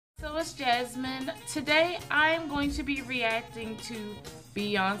so it's Jasmine. Today I'm going to be reacting to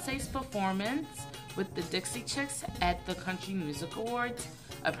Beyonce's performance with the Dixie Chicks at the Country Music Awards.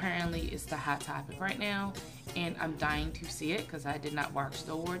 Apparently it's the hot topic right now and I'm dying to see it because I did not watch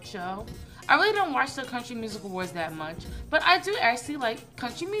the award show. I really don't watch the Country Music Awards that much, but I do actually like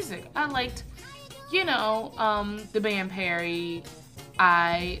country music. I liked, the band Perry.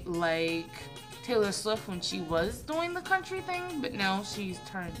 I like Taylor Swift when she was doing the country thing, but now she's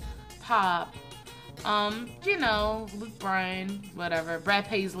turned pop. Luke Bryan, whatever, Brad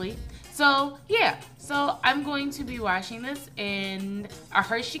Paisley. So yeah, so I'm going to be watching this, and I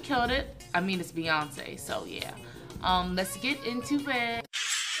heard she killed it. I mean, it's Beyonce, so yeah. Let's get into it.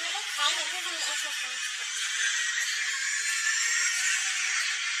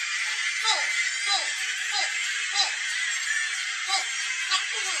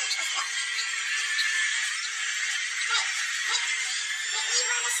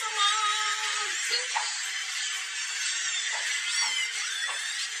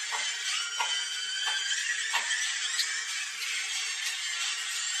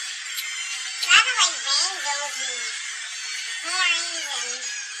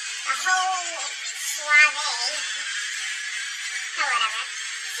 A whole soiree, or whatever.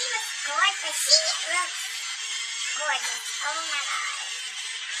 She was gorgeous. She looks gorgeous. Oh my god.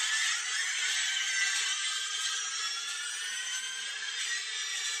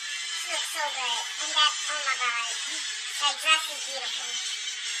 She looks so good. And that, oh my god. That dress is beautiful.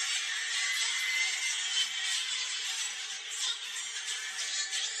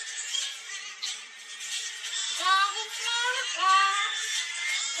 Daddy's little girl.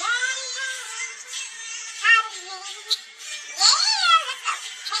 Daddy has me. Yeah, let's go.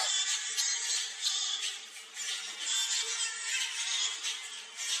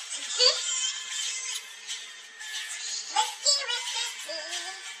 Hey. Risky, risky,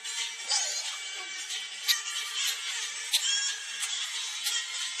 yeah.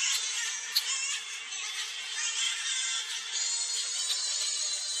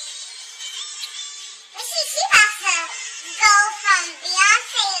 She about to go from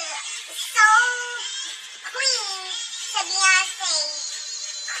Beyonce soul queen to Beyonce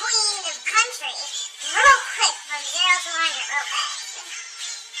queen of country real quick, from 0 to 100 real fast.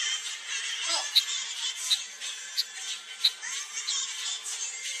 Hey.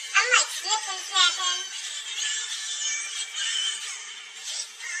 I'm like snipping, snapping.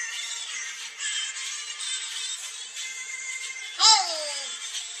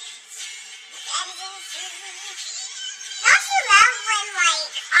 Don't you love when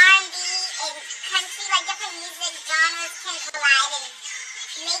like R&B and country, like different music genres can collide and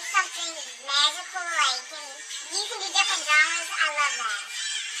make something magical, like, and you can do different genres? I love that.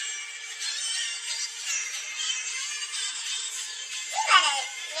 You better,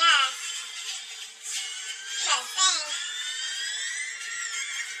 yeah. You better sing.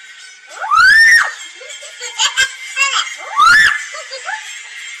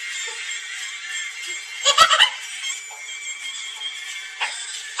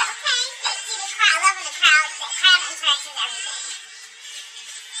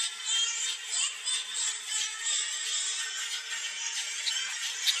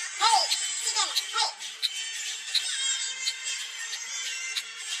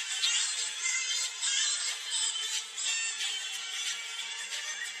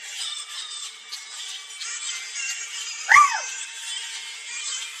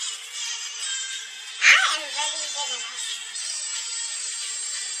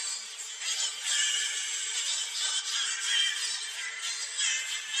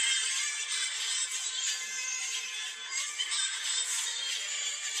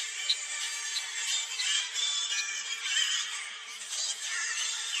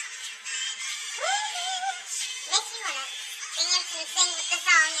 Sing with the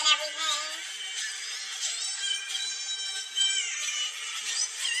song and everything.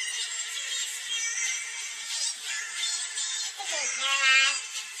 This is hairline.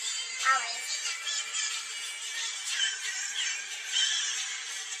 Always.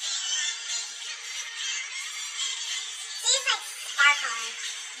 She's like sparkling.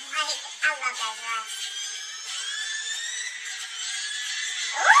 I love that dress.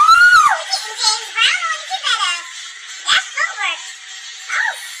 Ooh! We're getting James Brown on you better. That's footwork.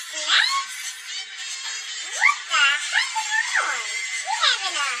 Oh, snap! What the heck is on? We're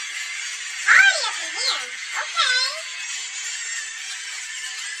having a party up in here. Okay.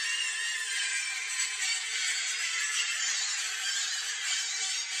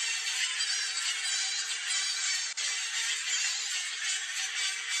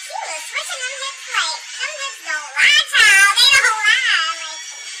 She was switching them hips like, them hips don't lie, child. They don't lie. Like,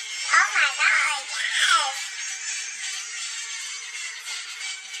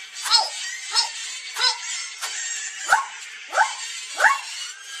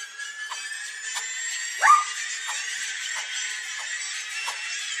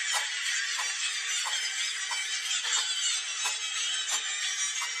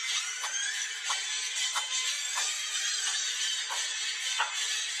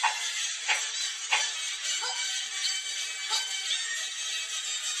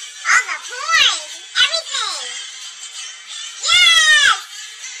 all the horns, everything. Yes!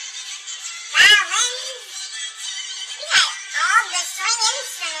 Violins. We got all the string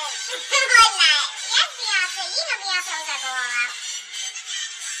instruments and whatnot. Yes, Beyonce. You know Beyonce was gonna go all out.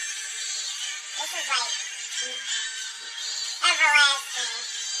 This is like everlasting.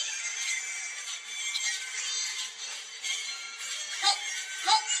 Hey,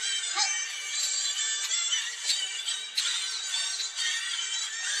 hey, hey.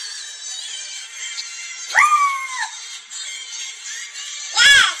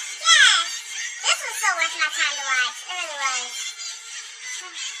 Yes, yes. This was so worth my time to watch. It really was.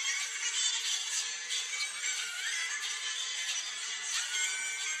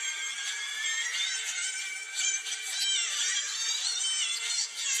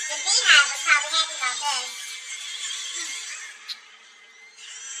 The Beehive was probably happy about this.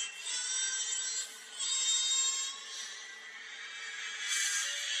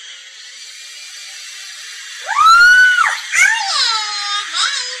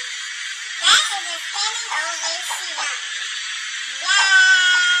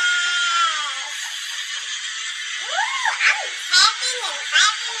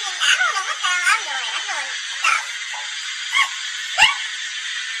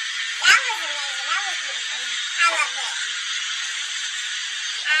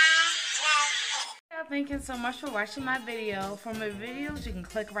 Thank you so much for watching my video. For my videos, you can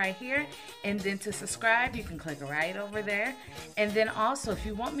click right here, and then to subscribe, you can click right over there. And then also, if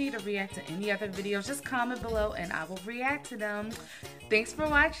you want me to react to any other videos, just comment below and I will react to them. Thanks for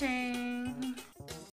watching.